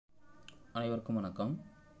அனைவருக்கும் வணக்கம்.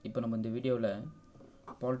 இப்போ நம்ம இந்த வீடியோவில்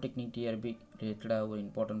Polytechnic Trb ரிலேட்டடாக ஒரு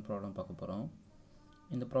இம்பார்ட்டன்ட் ப்ராப்ளம் பார்க்க போகிறோம்.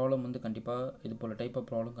 இந்த ப்ராப்ளம் வந்து கண்டிப்பாக இது போல் டைப் ஆஃப்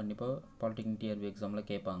ப்ராப்ளம் கண்டிப்பாக Polytechnic Trb எக்ஸாமில்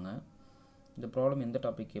கேட்பாங்க. இந்த ப்ராப்ளம் எந்த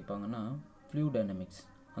டாபிக் கேட்பாங்கன்னா ஃப்ளூயிட் டைனமிக்ஸ்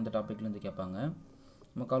அந்த டாப்பிக்லேருந்து கேட்பாங்க.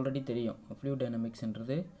 நமக்கு ஆல்ரெடி தெரியும் fluid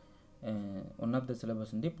டைனமிக்ஸ்ன்றது one of the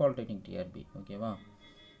syllabus வந்து Polytechnic Trb. ஓகேவா?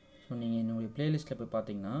 ஸோ நீங்கள் என்னுடைய ப்ளேலிஸ்ட்டில் போய்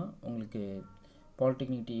பார்த்தீங்கன்னா உங்களுக்கு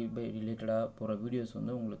Polytechnic Trb ரிலேட்டடாக போகிற வீடியோஸ்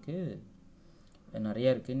வந்து உங்களுக்கு நிறையா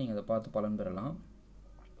இருக்குது. நீங்கள் அதை பார்த்து பலன் பெறலாம்.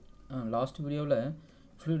 லாஸ்ட் வீடியோவில்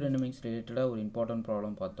ஃப்ளூயிட் டைனமிக்ஸ் ரிலேட்டடாக ஒரு இம்பார்ட்டன்ட்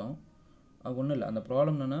ப்ராப்ளம் பார்த்தோம். அது ஒன்றும் இல்லை, அந்த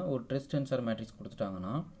ப்ராப்ளம் என்னென்னா ஒரு ட்ரெஸ் டென்சர் மேட்ரிக்ஸ்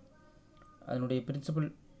கொடுத்துட்டாங்கன்னா அதனுடைய பிரின்சிபல்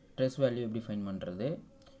ட்ரெஸ் வேல்யூ எப்படி ஃபைன் பண்ணுறது,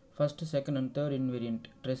 first second and third invariant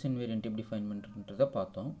dress invariant எப்படி ஃபைன் பண்ணுறதுன்றதை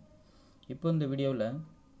பார்த்தோம். இப்போ இந்த வீடியோவில்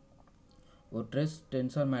ஒரு dress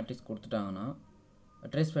tensor matrix கொடுத்துட்டாங்கன்னா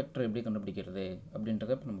dress vector எப்படி கண்டுபிடிக்கிறது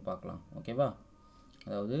அப்படின்றத இப்போ நம்ம பார்க்கலாம். ஓகேவா?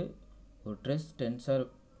 அதாவது ஒரு dress tensor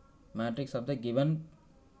matrix of the given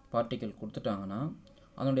particle கொடுத்துட்டாங்கன்னா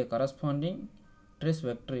அதனுடைய கரஸ்பாண்டிங் ட்ரெஸ்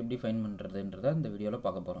வெக்டர் எப்படி ஃபைன் பண்ணுறதுன்றதை இந்த வீடியோவில்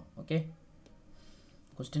பார்க்க போகிறோம். ஓகே,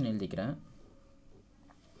 கொஸ்டின் எழுதிக்கிறேன்.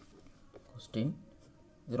 கொஸ்டின்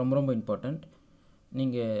இது ரொம்ப இம்பார்ட்டண்ட்.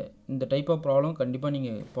 நீங்கள் இந்த டைப் ஆஃப் ப்ராப்ளம் கண்டிப்பாக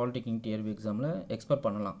நீங்கள் Polytechnic Trb எக்ஸாமில் எக்ஸ்பெக்ட்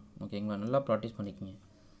பண்ணலாம். ஓகேங்களா? நல்லா ப்ராக்டிஸ் பண்ணிக்கோங்க.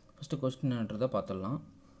 ஃபஸ்ட்டு கொஸ்டின் என்னன்றதை பார்த்துடலாம்.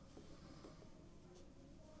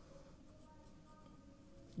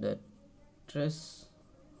 The stress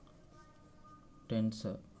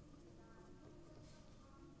tensor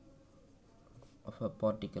of a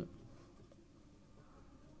particle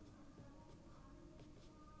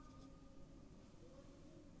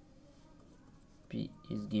P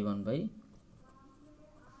is given by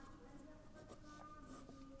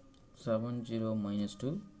 70 minus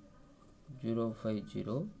 2 050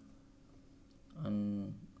 and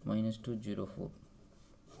minus 204.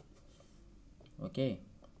 Okay,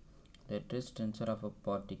 the stress tensor of a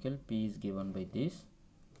particle P is given by this.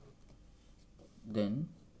 Then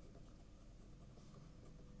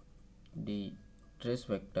the stress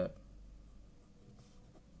vector,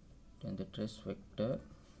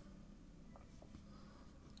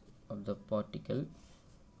 of the particle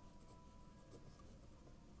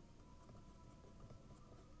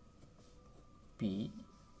P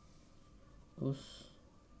whose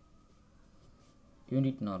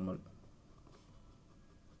unit normal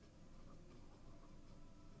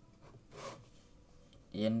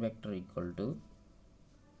n vector equal to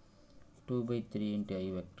 2 by 3 into I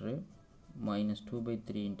vector minus 2 by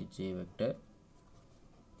 3 into j vector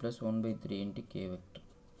plus 1 by 3 into k vector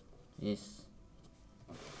is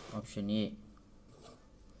option A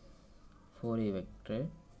 4I vector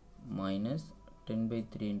minus 10 by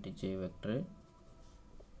 3 into j vector,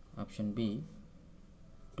 option B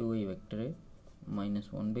 2I vector minus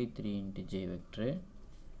 1 by 3 into j vector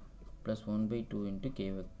plus 1 by 2 into k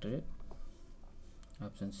vector,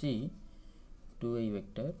 option C 2I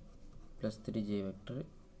vector plus 3j vector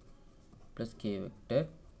plus k vector,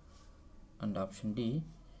 and option D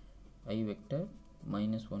I vector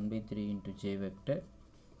minus 1 by 3 into j vector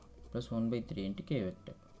plus 1 by 3 into k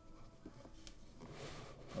vector.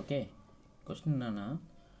 Okay, question nana,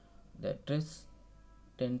 the stress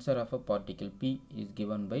tensor of a particle P is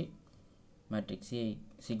given by matrix A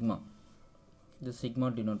sigma. The sigma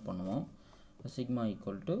denote பண்ணுவோம். Sigma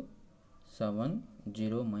equal to 7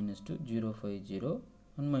 0 minus 2 0 5 0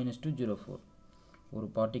 and minus 2 0 4. ஒரு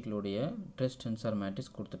particle உடைய stress tensor matrix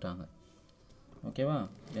கொடுத்துட்டாங்க. ஓகேவா?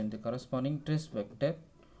 Then the corresponding stress vector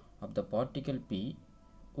of the particle P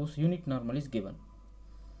whose unit normal is given.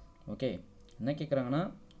 Okay, என்ன கேட்குறாங்கன்னா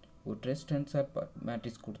ஒரு stress tensor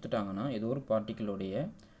matrix கொடுத்துட்டாங்கன்னா ஏதோ ஒரு particle உடைய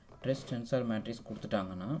stress tensor matrix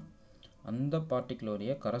கொடுத்துட்டாங்கன்னா அந்த particle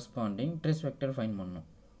உடைய corresponding stress vector ஃபைண்ட் பண்ணணும்.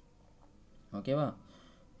 ஓகேவா?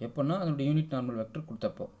 எப்போன்னா அதனுடைய யூனிட் நார்மல் வெக்டர்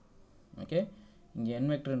கொடுத்தப்போ. ஓகே, இங்கே n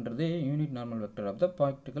வெக்டர்ன்றது unit normal vector of the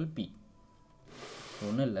particle P.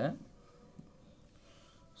 ஒன்றும் இல்லை.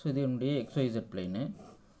 ஸோ இது என்னுடைய XYZ பிளேன்.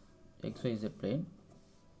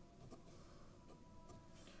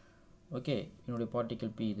 ஓகே, என்னுடைய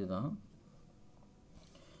பார்ட்டிகல் P இதுதான்.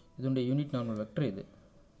 இதனுடைய யூனிட் நார்மல் வெக்டர் இது.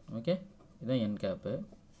 ஓகே, இதுதான் n கேப்பு.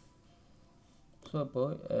 ஸோ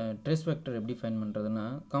அப்போது ட்ரெஸ் வெக்டர் எப்படி ஃபைன் பண்ணுறதுன்னா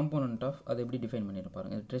காம்போனன்ட் ஆஃப் அதை எப்படி டிஃபைன்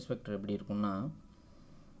பண்ணியிருப்பாருங்க. ட்ரெஸ் வெக்டர் எப்படி இருக்குன்னா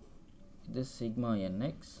இது sigma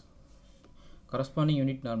nx corresponding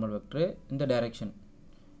unit normal vector இந்த டைரெக்ஷன்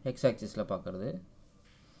எக்ஸ் ஆக்சிஸில் பார்க்குறது.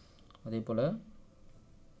 அதே போல்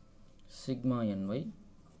சிக்மா என்ஒய்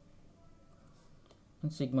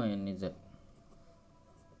சிக்மா என்இசட்.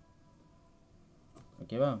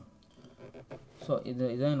 ஓகேவா? ஸோ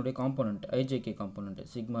இதுதான் என்னுடைய component IJK component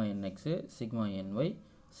sigma nx sigma NY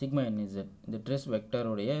sigma nz இந்த trace vector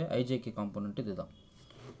உடைய ijk component இதுதான்.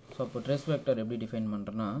 ஸோ அப்போ trace vector எப்படி டிஃபைன்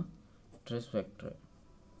பண்ணுறேன்னா trace vector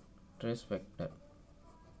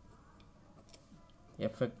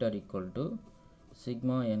f vector equal to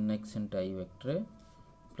sigma nx into I vector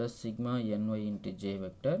plus sigma ny into j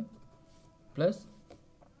vector plus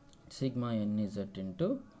sigma nz into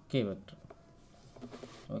k vector.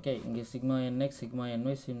 Okay, இங்கே sigma nx, sigma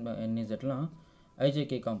ny, sigma nz லாம்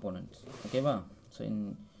ijk components. ஓகேவா? So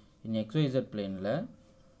in xyz பிளேனில்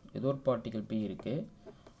ஏதோ ஒரு particle p இருக்கு.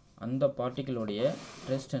 அந்த பார்ட்டிக்கலோடைய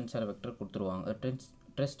dress tensor vector கொடுத்துருவாங்க,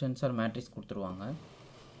 dress tensor matrix கொடுத்துருவாங்க.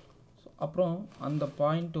 அப்புறம் அந்த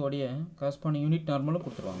பாயிண்ட்டோடைய கரஸ்பாண்டிங் யூனிட் நார்மலும்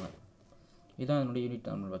கொடுத்துருவாங்க. இதுதான் என்னுடைய யூனிட்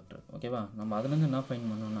நார்மல் வெக்டர். ஓகேவா? நம்ம அதுலேருந்து என்ன ஃபைன்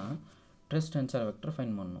பண்ணோம்னா ட்ரெஸ் டென்சர் வெக்டர்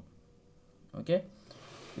ஃபைன் பண்ணணும். ஓகே,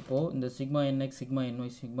 இப்போது இந்த sigma nx, sigma ny,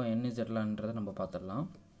 sigma nzலான்றதை நம்ம பார்த்துடலாம்.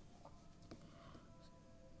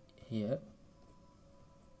 Here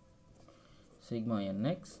sigma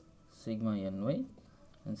nx, sigma ny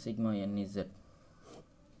and sigma nz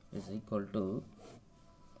is equal to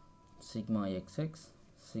sigma xx,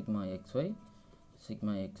 sigma xy,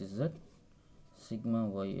 sigma xz, sigma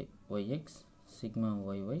yx, sigma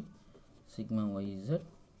yy, sigma yz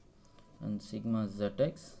and sigma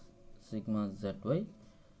zx, sigma zy,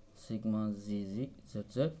 sigma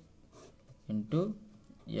zz into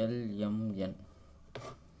lmn.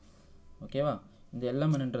 ஓகேவா? இந்த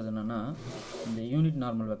lmnன்றது என்னன்னா இந்த unit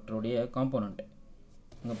normal வெக்டருடைய component.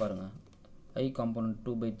 இங்கே பாருங்கள், I component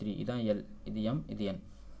 2/3 இதான் L, இது M, இது N,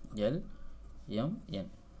 L M N.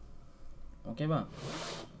 ஓகேவா?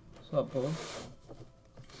 ஸோ அப்போது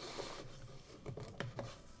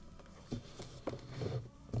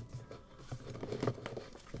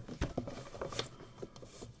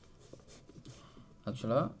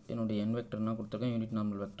ஆக்சுவலாக என்னுடைய n வெக்டர்னா கொடுத்துருக்கேன். Unit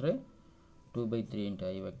normal vector 2/3 into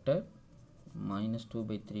I vector minus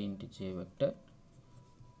 2/3 into j vector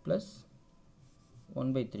plus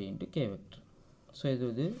 1/3 into k vector. So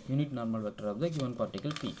இது unit normal vector of the given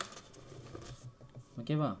particle p.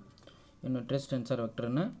 ஓகேவா? இன்னும் trace tensor vector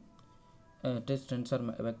என்ன? trace tensor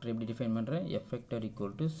vector எப்படி define பண்ணுறேன்? f vector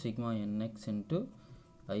equal to sigma nx into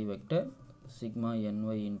I vector, sigma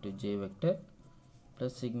ny into j vector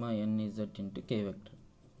plus sigma nz into k vector.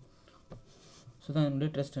 So தான் என்னுடைய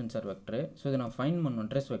dress tensor vector. So இதை நான் fine பண்ணணும்.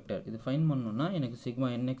 Dress vector இது fine பண்ணணுன்னா எனக்கு sigma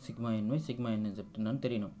nx, sigma ny, sigma nz என்னன்னு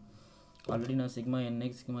தெரியணும். ஆல்ரெடி நான் sigma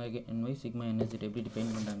nx, sigma ny, sigma nz எப்படி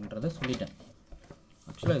டிஃபைன் பண்ணுறாங்கன்றதை சொல்லிட்டேன்.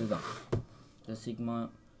 ஆக்சுவலாக இதுதான் sigma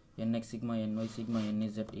nx, sigma ny, sigma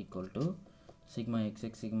nz equal to sigma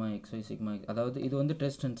xx, sigma xy, sigma, அதாவது இது வந்து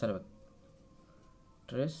dress tensor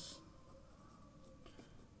dress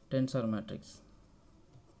tensor matrix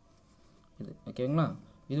இது. ஓகேங்களா?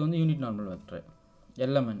 இது வந்து unit normal vector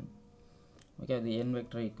lmn. Okay, அது n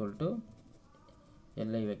vector equal to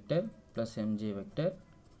li vector plus mj vector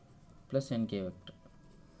plus nk vector.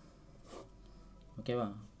 ஓகேவா?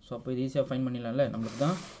 So அப்போ இது ஈஸியாக ஃபைன் பண்ணிடலாம்ல. நம்மளுக்கு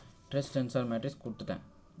தான் ட்ரெஸ் டென்சர் மேட்ரிக்ஸ் கொடுத்துட்டேன்.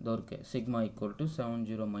 இதோ இருக்குது சிக்மா ஈக்குவல் டு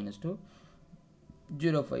 70 - 2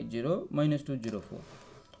 050 - 204.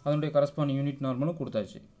 அதனுடைய கரஸ்பாண்டிங் யூனிட் நார்மலும்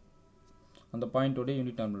கொடுத்தாச்சு. அந்த பாயிண்ட்டோடைய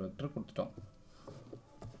யூனிட் நார்மல் வெக்டர் கொடுத்துட்டோம்.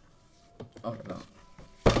 அவ்வளோதான்.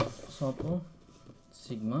 ஸோ அப்போது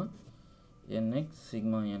sigma nx,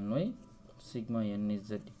 sigma ny, sigma nz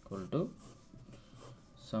equal to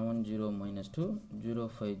 70 - 2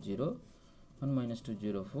 050 and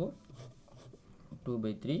 -204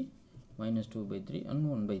 2/3 -2/3 and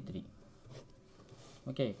 1/3.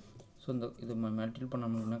 Okay, so இந்த இது மேட்ரில் பண்ண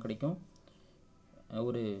நம்மளுக்கு என்ன கிடைக்கும்?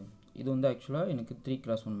 ஒரு இது வந்து ஆக்சுவலாக எனக்கு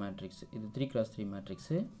 3x1 மேட்ரிக்ஸ், இது 3x3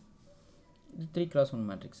 மேட்ரிக்ஸு, இது 3x1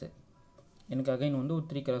 மேட்ரிக்ஸு. எனக்கு அகைன் வந்து ஒரு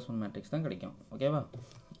 3x1 மேட்ரிக்ஸ் தான் கிடைக்கும். ஓகேவா?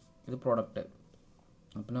 இது ப்ராடக்ட்டு.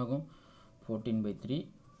 அப்படின்னாகும் 14/3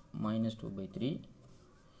 -2/3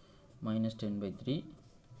 -10/3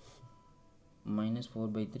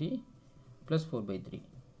 -4/3 +4/3.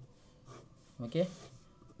 ஓகே,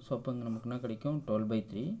 ஸோ அப்போ இங்கே நமக்கு என்ன கிடைக்கும்?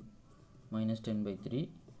 12/3 -10/3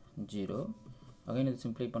 0. அகைன் இது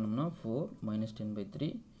சிம்ப்ளை பண்ணோம்னா 4 -10/3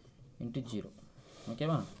 into 0.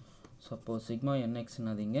 ஓகேவா? ஸோ அப்போது சிக்மா nx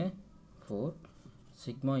என்னதுங்க 4,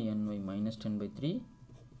 sigma ny -10/3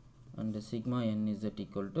 and sigma nz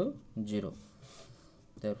equal to 0.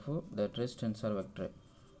 Therefore the trace tensor vector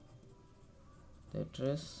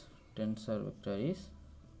is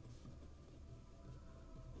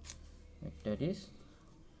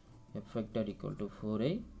f vector equal to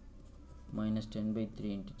 4i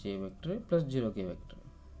 -10/3 into j vector plus 0k vector,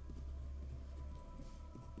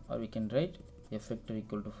 or we can write f vector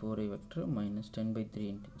equal to 4i vector -10/3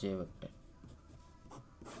 into j vector.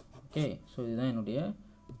 Okay, so this is the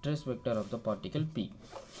trace vector of the particle p.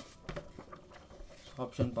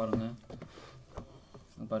 Option பாருங்கள்,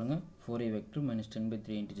 4a vector minus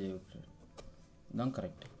 10/3 into j vector தான்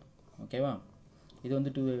correct. ஓகேவா? இது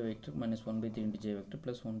வந்து 2a vector minus 1/3 into j vector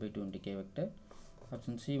plus 1/2 into k vector.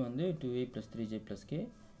 Option C வந்து 2a plus 3j plus k.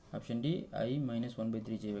 Option D I minus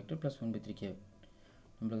 1/3 j vector plus 1/3 k vector.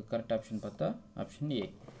 நம்மளுக்கு correct option பார்த்தா option A.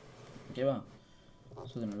 ஓகேவா?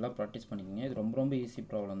 So இது நல்லா practice பண்ணிக்கோங்க. இது ரொம்ப easy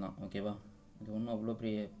problem தான். ஓகேவா? இது ஒன்றும் அவ்வளோ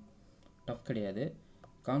பெரிய டஃப் கிடையாது.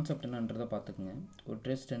 கான்செப்ட் என்னன்றதை பார்த்துக்குங்க. ஒரு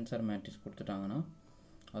ட்ரேஸ் டென்சர் மேட்ரிக்ஸ் கொடுத்துட்டாங்கன்னா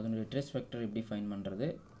அதனுடைய ட்ரேஸ் வெக்டர் எப்படி ஃபைன் பண்ணுறது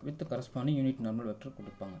with corresponding unit normal vector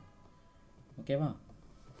கொடுப்பாங்க. ஓகேவா?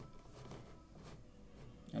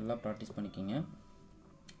 நல்லா ப்ராக்டிஸ் பண்ணிக்கோங்க.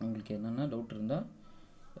 உங்களுக்கு என்னென்ன டவுட் இருந்தால்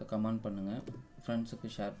கமெண்ட் பண்ணுங்கள், ஃப்ரெண்ட்ஸுக்கு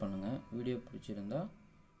ஷேர் பண்ணுங்கள், வீடியோ பிடிச்சிருந்தால்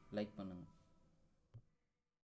லைக் பண்ணுங்கள்.